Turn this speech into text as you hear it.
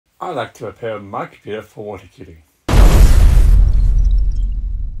I like to prepare my computer for water cooling.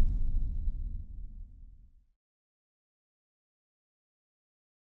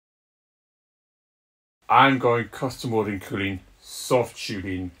 I'm going custom molding cooling soft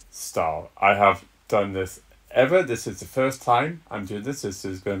tubing style. I have done this ever. This is the first time I'm doing this. This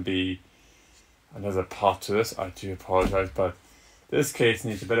is going to be another part to this. I do apologize, but this case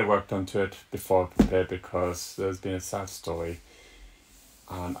needs a bit of work done to it before I prepare because there's been a sad story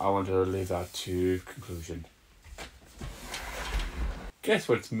and I want to leave that to conclusion. Guess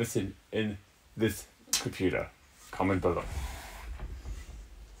what's missing in this computer? Comment below.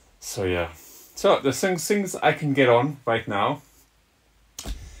 So yeah. So there's things I can get on right now.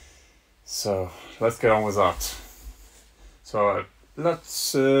 So let's get on with that. So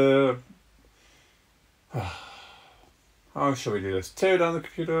let's how shall we do this? Tear down the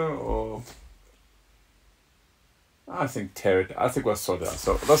computer or I think tear it. I think we'll sort it out.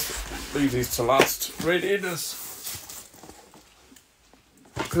 So let's leave these to last. Radiators.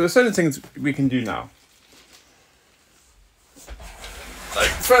 Because there's certain things we can do now. Like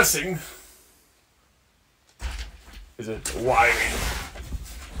first thing is it wiring.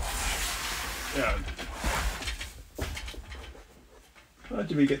 Yeah. How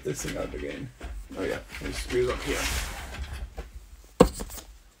do we get this thing out again? Oh yeah, there's screws up here.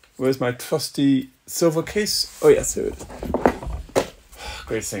 Where's my trusty silver case? Oh yes, here it is.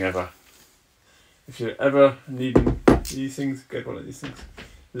 Greatest thing ever. If you're ever needing these things, get one of these things.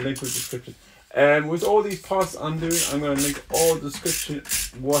 Link with description. With all these parts I'm doing, I'm going to link all the description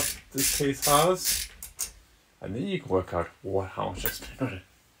what this case has. And then you can work out how much I spent on it.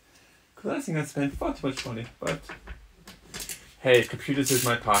 Because I think I spent far too much money. But hey, computers is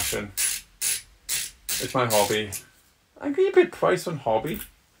my passion. It's my hobby. I'm getting a bit price on hobby.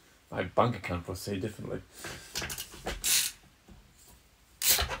 My bank account will say differently.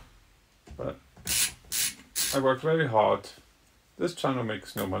 But I work very hard. This channel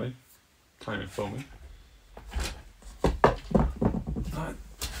makes no money. Time and filming.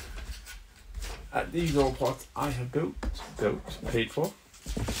 These all parts I have built, paid for.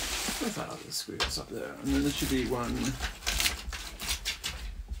 Where's that other screw? It's up there. And then there should be one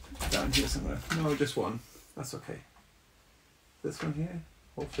down here somewhere. No, just one. That's okay. This one here,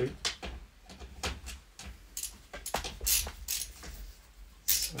 hopefully.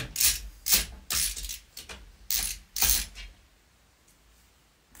 So.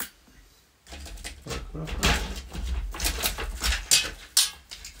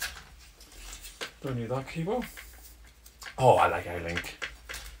 Don't need that cable. Oh, I like iLink.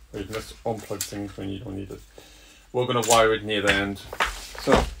 You can just unplug things when you don't need it. We're going to wire it near the end.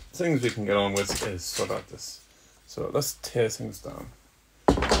 So, things we can get on with is sort out this. So, let's tear things down.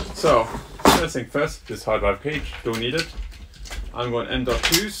 So, first thing first, this hard drive cage, don't need it. I'm going to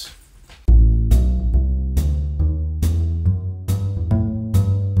M.2s.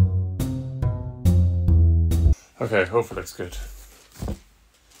 Okay, hopefully that's good.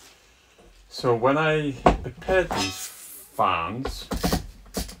 So when I prepared these fans,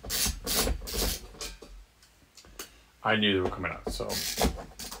 I knew they were coming out, so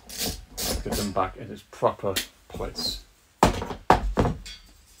let's get them back in its proper place.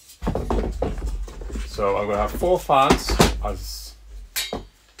 So I'm going to have 4 fans as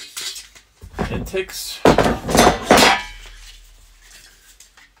intakes.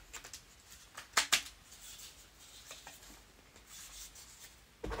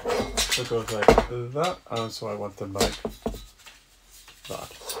 It goes like that, and so I want them like that.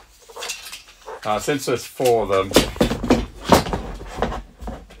 Since there's 4 of them,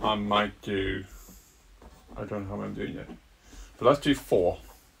 I might do, I don't know how I'm doing it, but let's do 4.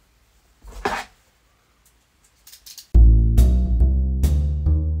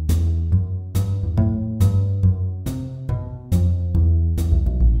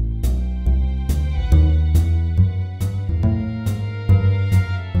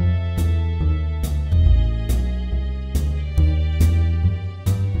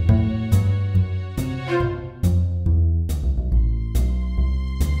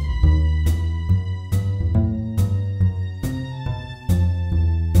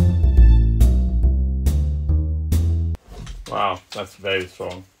 Wow, that's very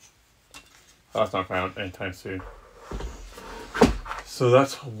strong. That's not going out anytime soon. So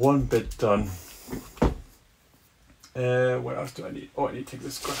that's one bit done. What else do I need? Oh, I need to take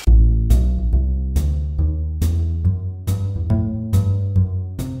this scrap.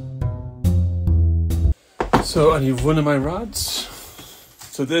 So I need one of my rods.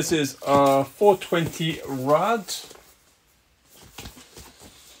 So this is a 420 rod.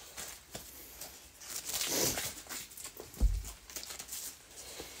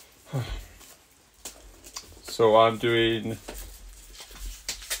 So I'm doing 3.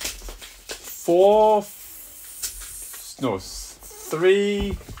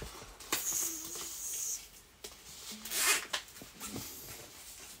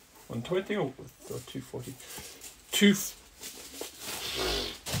 120 or 240?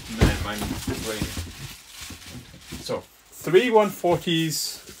 Man, mine is raining. So 3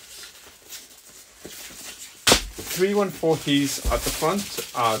 140s. 3 140s at the front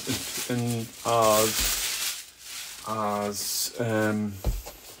as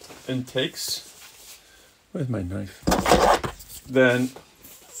intakes. Where's my knife? Then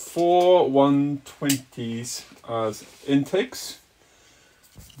 4 120s as intakes.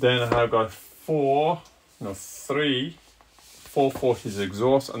 Then I've got 3 440s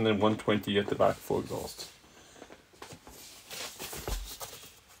exhaust, and then 120 at the back for exhaust.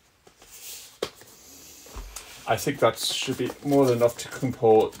 I think that should be more than enough to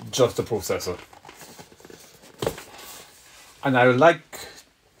comport just the processor. And I would like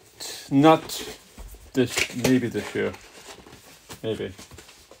not this, maybe this year, maybe.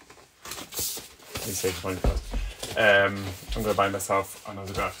 Let me save money first. I'm going to buy myself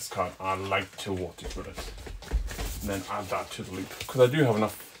another graphics card. I'd like to water with it. And then add that to the loop. Because I do have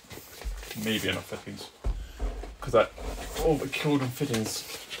enough, maybe enough fittings. Because I overkilled on fittings.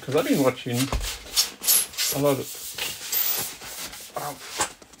 Because I've been watching a lot of...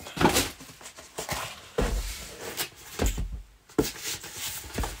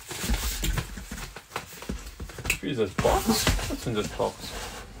 Here's this box. What's in this box?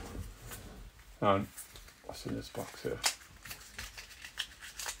 What's in this box here?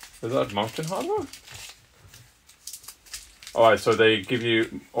 Is that mountain hardware? Alright, so they give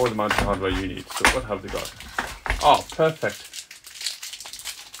you all the mountain hardware you need. So what have they got? Oh, perfect.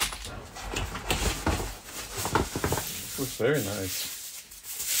 Looks very nice.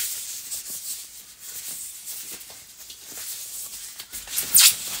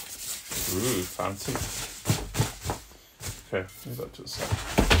 Ooh, fancy. Okay, leave that to the side.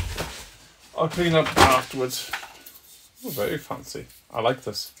 I'll clean up afterwards. Oh, very fancy. I like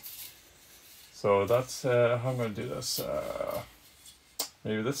this. So that's how I'm going to do this.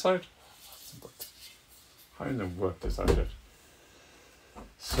 Maybe this side? How in the work does that fit?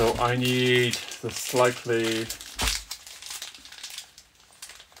 So I need the slightly...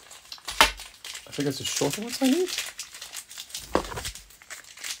 I think it's the shorter ones I need. Is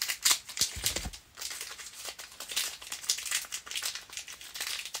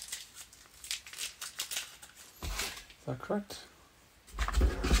that correct?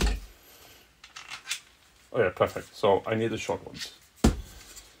 Oh yeah, perfect. So I need the short ones.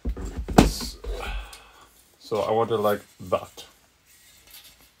 So I want it like that.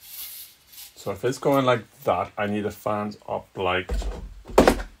 So if it's going like that, I need the fans up like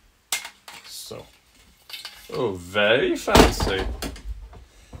so. Oh, very fancy.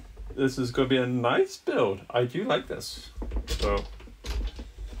 This is going to be a nice build. I do like this. So,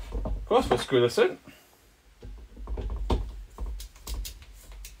 of course, we'll screw this in.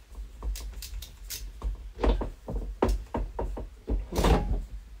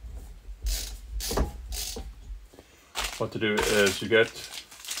 What to do is you get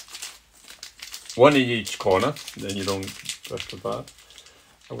one in each corner, then you don't rest of that.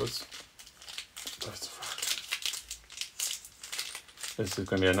 This is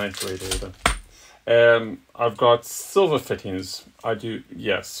going to be a nice radiator. I've got silver fittings. I do,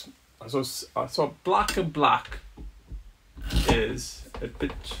 yes. So black and black is a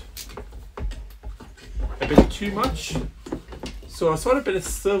bit too much. So I saw a bit of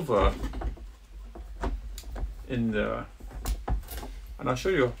silver in there, and I'll show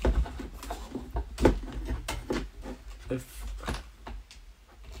you if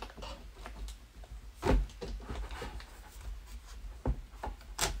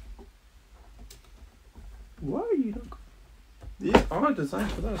why are you not? These are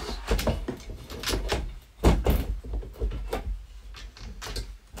designed for this.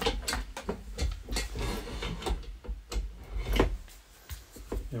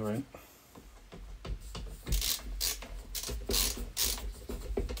 You're right.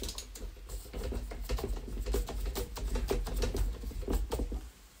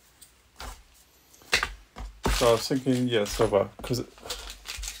 So I was thinking, yeah, silver, because a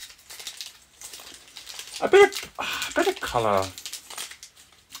bit of color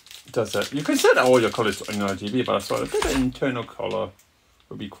does it. You can set all your colors on RGB, but I thought a bit of internal color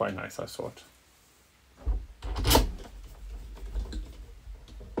would be quite nice, I thought.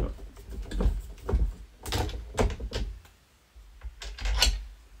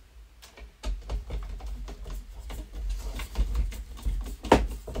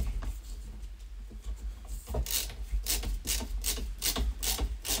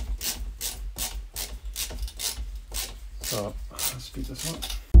 So let's speed this one.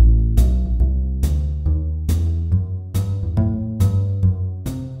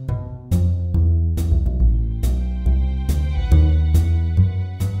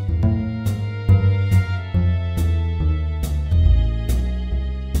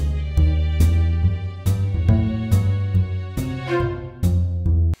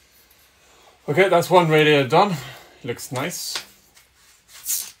 Okay, that's one radiator done. Looks nice.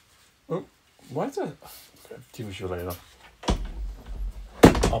 Oh, why is that? Okay, deal with you later.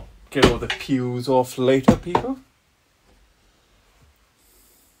 I'll get all the pews off later, people.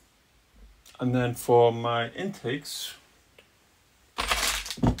 And then for my intakes,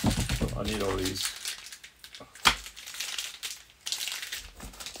 I need all these.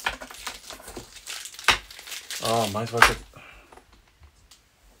 Oh, might as well get.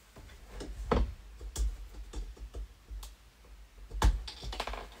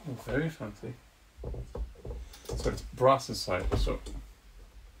 Oh, very fancy. So it's brass inside, so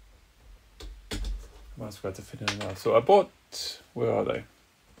I might as well have to fit in now. So I bought, where are they?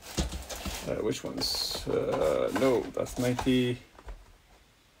 Which ones? No, that's 90.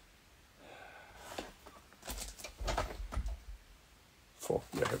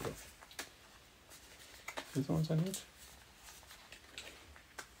 Yeah, here we go. These are the ones I need.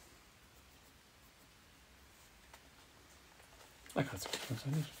 I can't see which ones I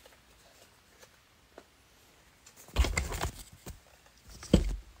need.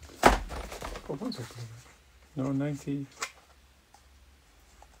 What ones are good? No, 90.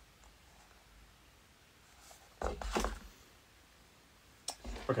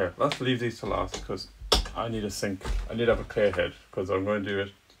 Okay, let's leave these to last because I need a sink. I need to have a clear head because I'm going to do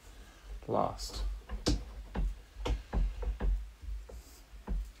it last.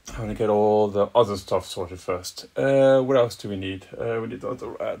 I'm going to get all the other stuff sorted first. What else do we need? We need the other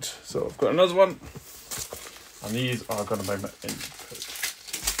rad. So I've got another one. And these are going to be my input.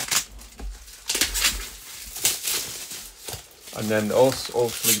 And then also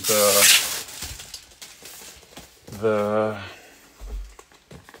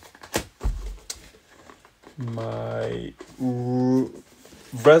my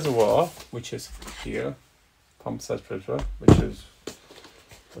reservoir, which is here, pump set filter, which is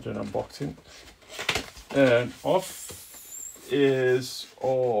for an unboxing, and off is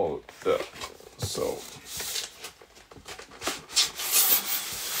all the so.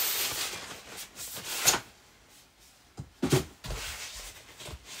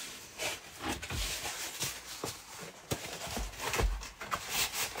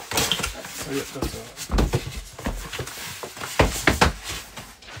 Yeah, that's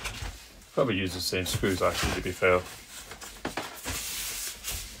probably use the same screws actually, to be fair,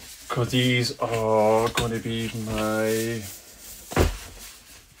 because these are going to be my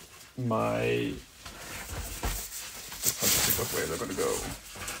let's think of where they're going to go.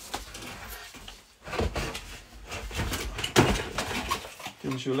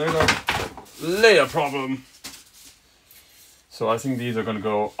 Give you later problem. So I think these are going to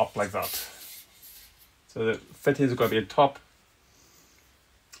go up like that. So the fittings are going to be a top.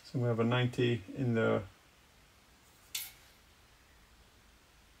 So we have a 90 in the,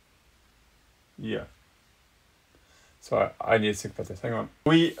 yeah. So I need 6 fittings, hang on.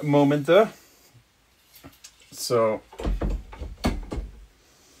 Wee moment there. So,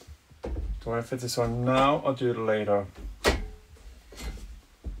 do I fit this on now or do it later?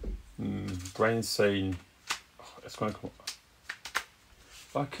 Brain saying, oh, it's going to come up.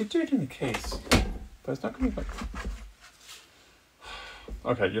 Well, I could do it in the case, but it's not going to be like.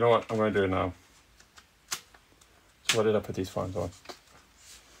 Okay, you know what? I'm going to do it now. So why did I put these fans on?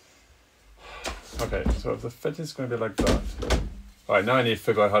 Okay, so if the fitting is going to be like that. Alright, now I need to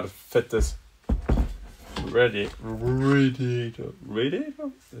figure out how to fit this radiator?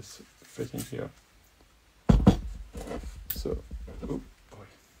 This fitting here. So, oh boy.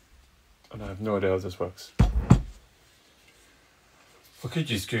 And I have no idea how this works. We could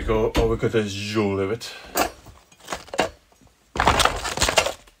just go, or we could just jewel it.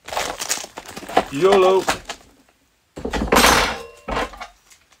 YOLO!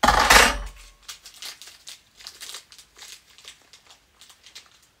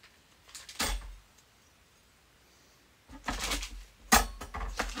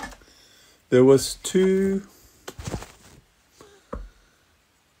 There was 2.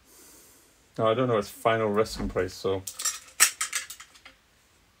 No, I don't know its final resting place, so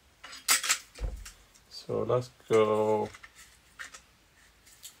let's go.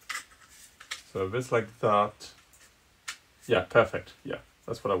 So if it's like that, yeah, perfect. Yeah,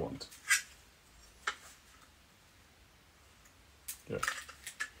 that's what I want. Yeah.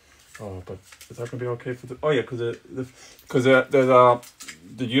 Oh, but is that gonna be okay for the? Oh yeah, because the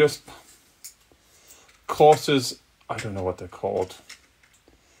US courses. I don't know what they're called.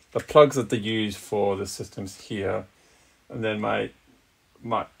 The plugs that they use for the systems here, and then my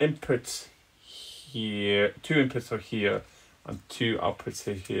inputs here. 2 inputs are here, and 2 outputs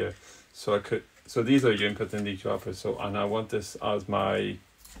are here. So I could. So these are your inputs and these are outputs. So and I want this as my.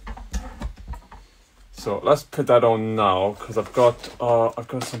 So let's put that on now because I've got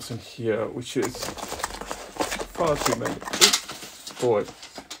something here which is far too many. Oops, boy,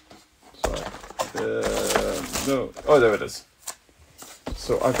 sorry. No, oh there it is.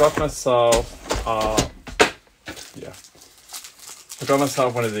 So I got myself yeah, I got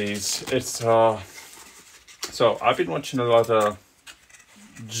myself one of these. It's so I've been watching a lot of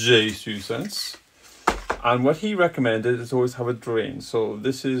Jesus, and what he recommended is always have a drain. So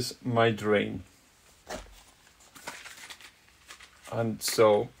this is my drain. And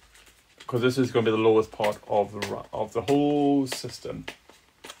so, because this is going to be the lowest part of the whole system.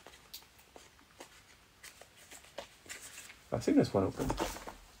 I think this one open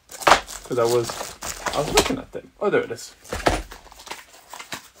because I was looking at them. Oh, there it is.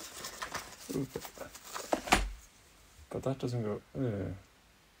 Ooh, but that doesn't go.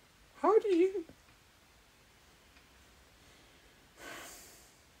 How do you?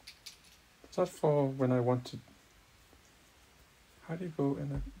 Is that for when I want to? How do you go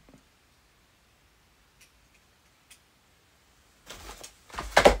in it?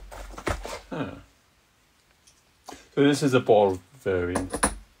 Huh. So this is a ball variant.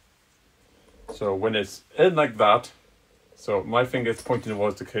 So when it's in like that, so my finger is pointing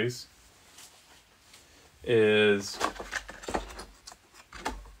towards the case, is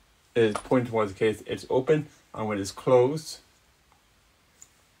pointing towards the case, it's open, and when it's closed,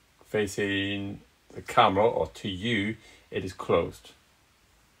 facing the camera or to you, it is closed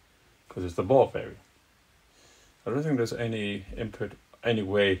because it's the ball variant. I don't think there's any input, any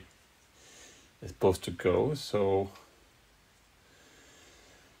way it's supposed to go. So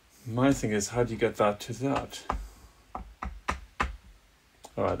my thing is, how do you get that to that?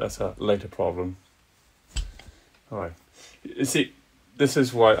 All right, that's a later problem. All right, you see, this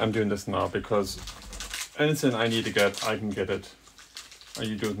is why I'm doing this now, because anything I need to get, I can get it. And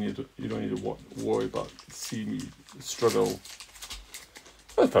you don't need to worry about seeing me struggle.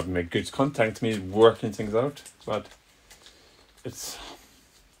 Well, it probably make good content to me working things out, but it's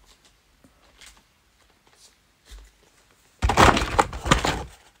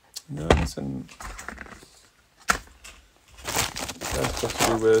no, listen. That's got to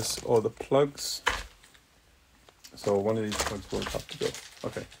do with all the plugs. So one of these plugs will have to go.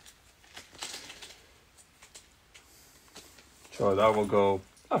 Okay. So that will go,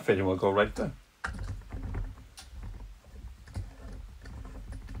 that fitting will go right there.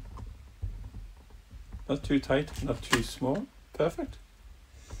 Not too tight, not too small. Perfect.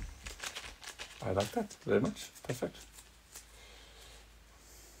 I like that very much. Perfect.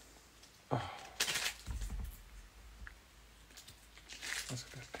 Oh. That's a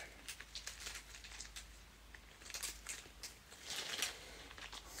bit big.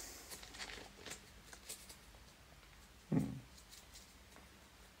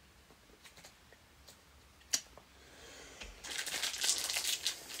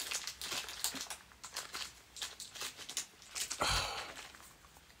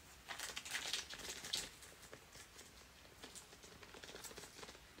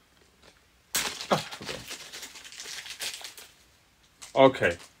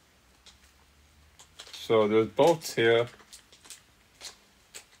 Okay, so there's bolts here,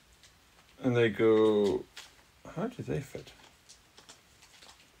 and they go, how do they fit?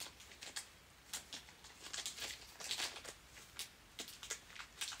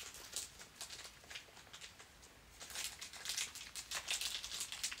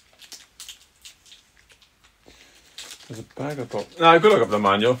 There's a bag of bolts. Now, go look up the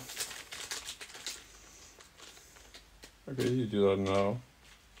manual. Okay, you do that now.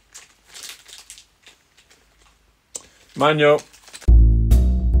 Manual.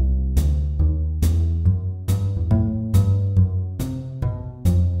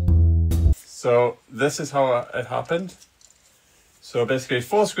 So this is how it happened. So basically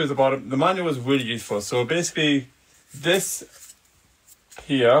 4 screws at the bottom. The manual was really useful. So basically this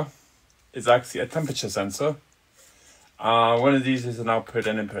here is actually a temperature sensor. One of these is an output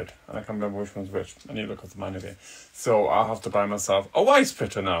and input, and I can't remember which one's which. I need to look at the manual here. So I'll have to buy myself a wire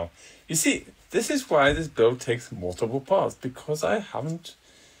splitter now. You see, this is why this build takes multiple parts, because I didn't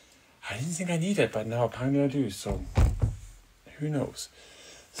think I needed, but now apparently I do, so who knows.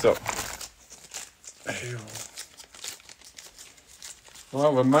 So,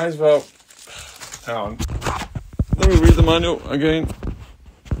 Well, we might as well. Hang on. Let me read the manual again.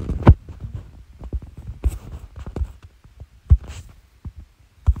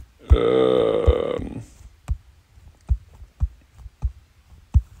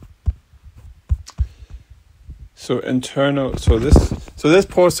 So internal. So this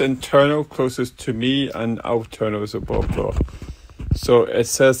port's internal closest to me, and external is above floor. So it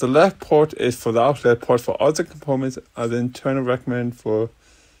says the left port is for the outlet port for other components, and the internal recommend for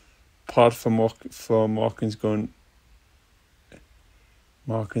part for markings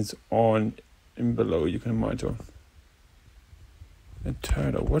on in below. You can imagine.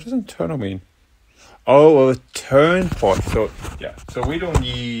 Internal. What does internal mean? Oh, a return port. So yeah. So we don't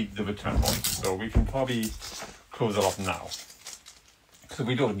need the return port. So we can probably close it off now. So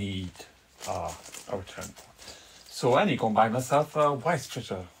we don't need a return port. So I need to go buy myself a white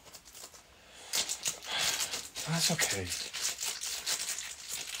stretcher. That's okay.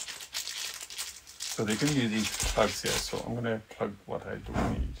 So they can use these plugs here. So I'm gonna plug what I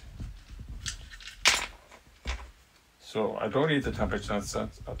don't need. So I don't need the temperature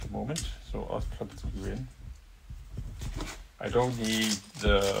sensor at the moment. So I'll plug the screw in. I don't need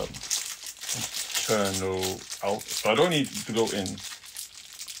the internal out. So I don't need to go in.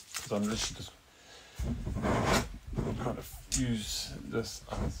 Because I'm just kind of use this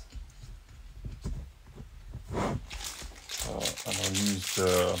as and I'll use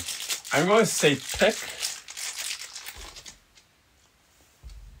the, I'm going to say pick.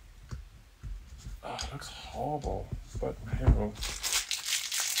 Oh, it looks horrible, but here we go.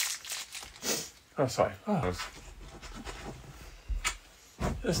 Oh, sorry. Oh.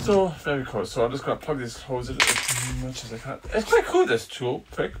 It's still very cool, so I'm just going to plug these holes in as much as I can. It's quite cool, this tool,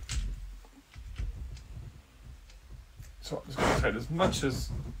 pick. So I'm just going to tighten as much as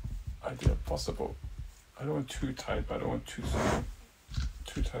I do possible. I don't want too tight, but I don't want too small.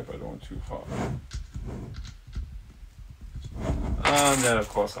 Too tight, but I don't want too hard. And then, of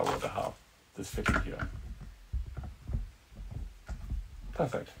course, I want to have this fitting here.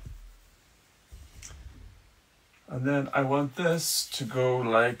 Perfect. And then I want this to go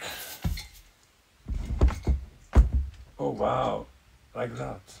like, oh wow, like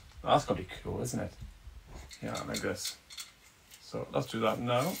that. That's gonna be cool, isn't it? Yeah, like this. So let's do that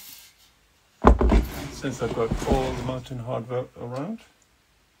now. Since I've got all the mounting hardware around.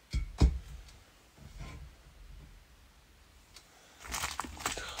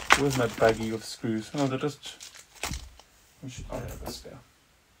 Where's my baggie of screws? Oh, they're just, I have a spare.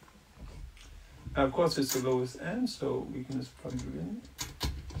 Now, of course, it's the lowest end, so we can just plug it in.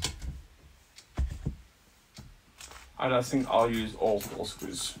 And I think I'll use all 4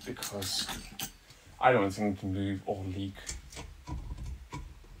 screws because I don't think it can move or leak.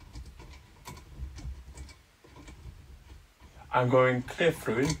 I'm going clear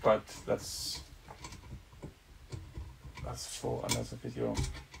fluid, but that's for another video.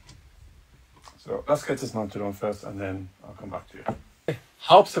 So let's get this mounted on first, and then I'll come back to you.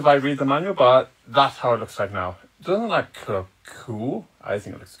 Helps if I read the manual, but that's how it looks like now. Doesn't that look cool? I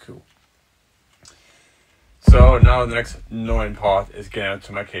think it looks cool. So now the next annoying part is getting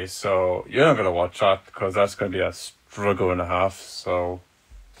into my case. So you're not gonna watch that because that's gonna be a struggle and a half. So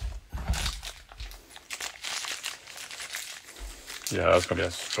yeah, that's gonna be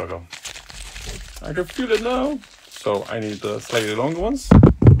a struggle. I can feel it now. So I need the slightly longer ones.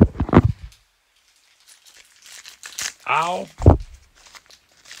 Ow!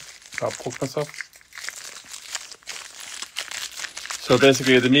 I'll poke myself. So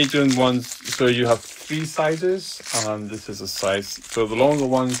basically the medium ones, so you have 3 sizes, and this is a size. So the longer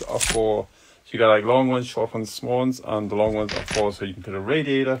ones are for, so you got like long ones, short ones, small ones, and the long ones are for, so you can put a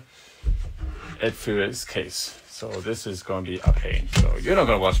radiator through its case. So this is going to be a pain. So you're not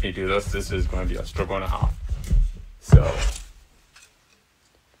going to watch me do this. This is going to be a struggle and a half. So,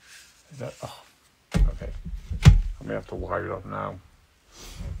 is that, oh, okay. I may have to wire it up now.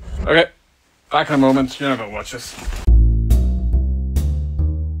 Okay, back in a moment. You're not going to watch this.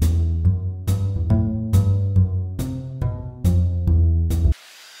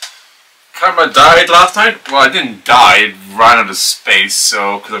 Camera died last night. Well, I didn't die, it ran out of space,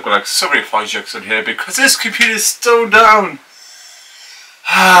 so, because I've got like so many projects on here, because this computer is still down.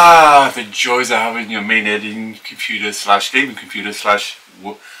 Ah, the joys of having your main editing computer / gaming computer /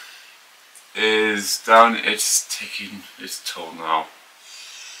 is down. It's taking its toll now.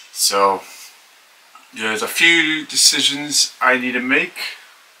 So, there's a few decisions I need to make.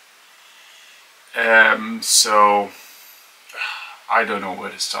 So, I don't know where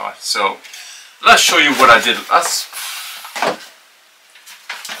to start. So, let's show you what I did. Let's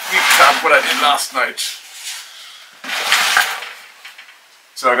recap what I did last night.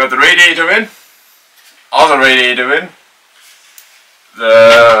 So I got the radiator in, other radiator in,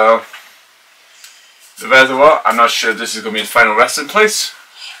 the reservoir. I'm not sure this is going to be the final resting place.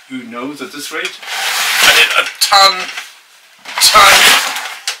 Who knows at this rate? I did a ton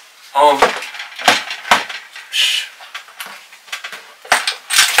of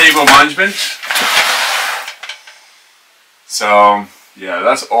cable management. So yeah,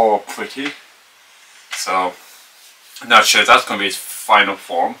 that's all pretty. So I'm not sure if that's going to be its final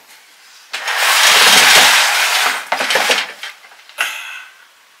form.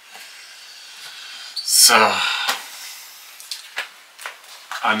 So,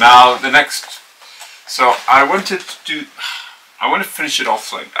 and now the next, so I want to finish it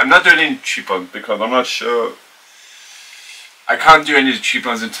off. Like, I'm not doing any cheap ones because I'm not sure, I can't do any of the cheap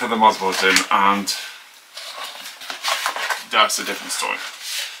ones until the motherboard's in, and that's a different story.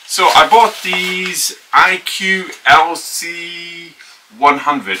 So I bought these IQ LC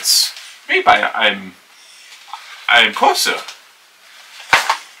 100s made by I'm Corsair.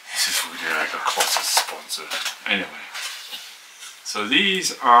 This is really like a Corsair sponsor. Anyway, so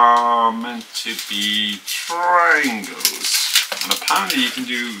these are meant to be triangles, and apparently you can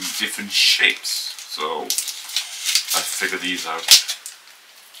do different shapes. So I figured these out.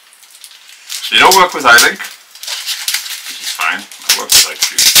 They don't work with iLink, which is fine. It works with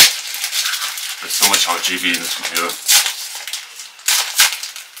IQ. There's so much RGB in this computer.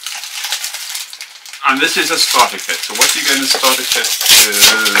 And this is a starter kit. So what you get in the starter kit is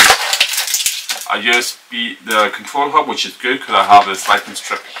a USB, the control hub, which is good because I have this lightning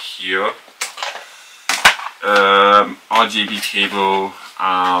strip here, RGB cable,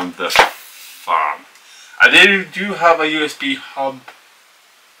 and the fan. And they do have a USB hub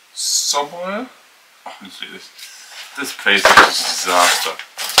somewhere. Honestly, this place is a disaster.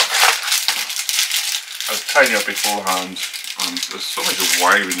 I was tidying up beforehand, and there's so much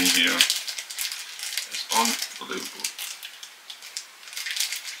wiring in here. It's unbelievable.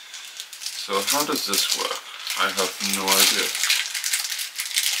 So how does this work? I have no idea.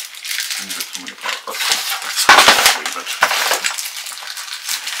 Things are coming apart. Let's a wee bit.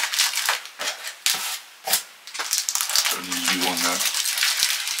 Only you on there.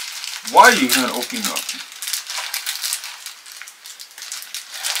 Why are you not opening up?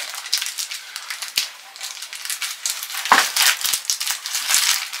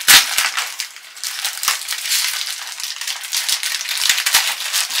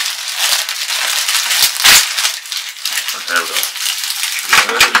 There we go.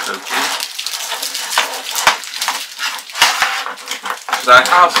 Because I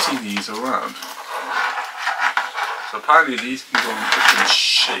have seen these around. So apparently these can go in different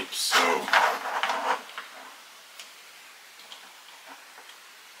shapes. So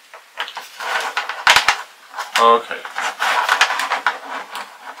okay.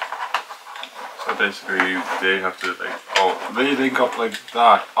 So basically they have to like, oh, they link up like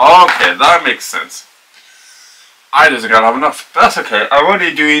that. Okay, that makes sense. I just don't have enough, but that's okay. I'm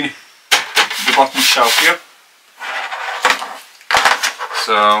only doing the bottom shelf here,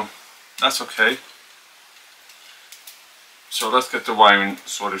 so that's okay. So let's get the wiring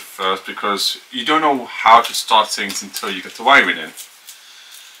sorted first, because you don't know how to start things until you get the wiring in.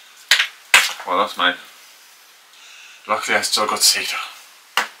 Well, that's my... Luckily I still got SATA.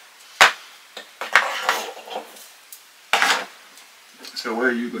 So where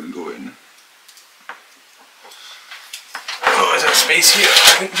are you going to go in? Oh, is there space here?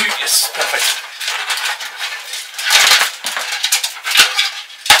 I can do, yes, perfect.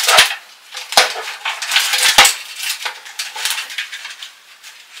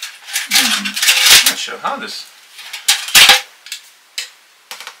 I'm not sure how this.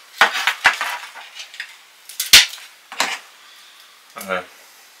 Okay.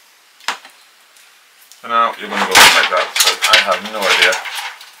 So now you're going to go like that, but I have no idea.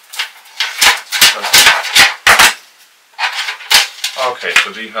 Okay,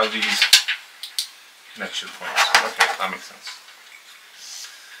 so do you have these connection points? Okay, that makes sense.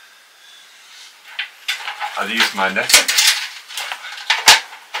 Are these magnetic?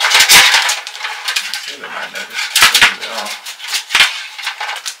 I say they're magnetic. Maybe they are.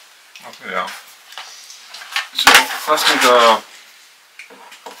 Okay, they are. So let's make a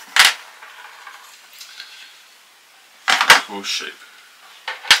cool shape.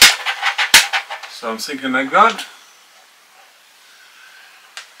 So I'm thinking like that.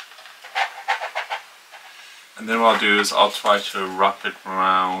 And then what I'll do is I'll try to wrap it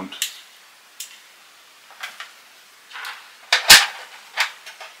around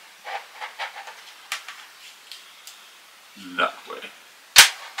that way.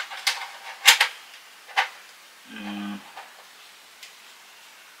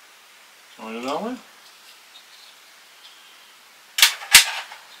 Going that way?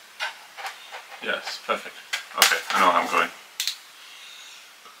 Yes, perfect. Okay, I know how I'm going.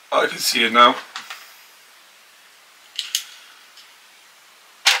 I can see it now.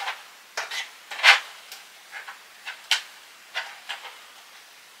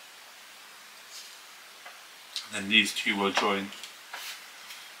 And then these two will join.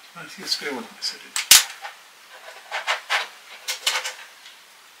 I see a square one. Yes, I did.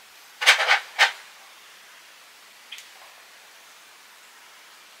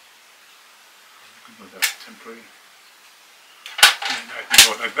 That's temporary. And I can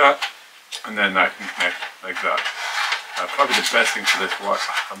go like that, and then I can connect like that. Probably the best thing for this wire.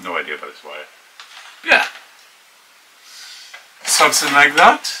 I have no idea about this wire. Yeah, something like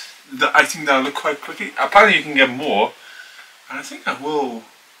that. I think that'll look quite pretty. Apparently, you can get more, and I think I will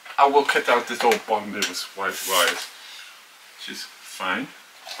cut out this whole bottom bit with white wires, which is fine.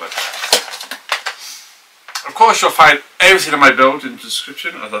 But of course, you'll find everything in my build in the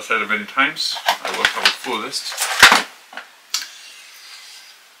description, as I've said many times. I will have a full list.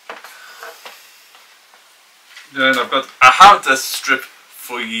 Then I have this strip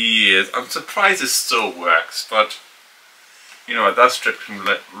for years. I'm surprised it still works, but you know what, that strip can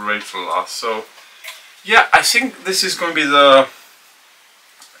rate for last. So yeah, I think this is going to be the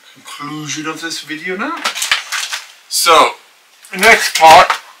conclusion of this video now. So next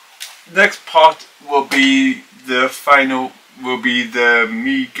part will be the final, will be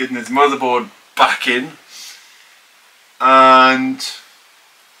me getting this motherboard back in, and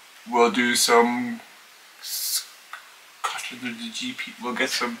we'll do some cutting of the GP. We'll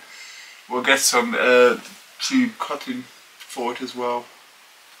get some tube cutting for it as well.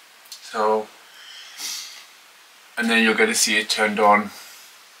 So, and then you're going to see it turned on.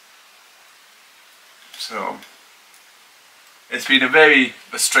 So it's been a very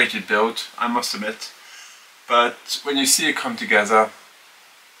frustrated build, I must admit, but when you see it come together,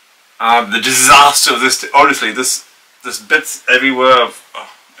 the disaster of this, honestly, this bits everywhere of,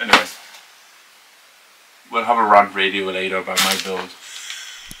 anyway, we'll have a rant radio later about my build.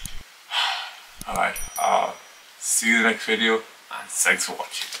 Alright, see you in the next video, and thanks for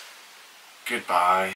watching. Goodbye.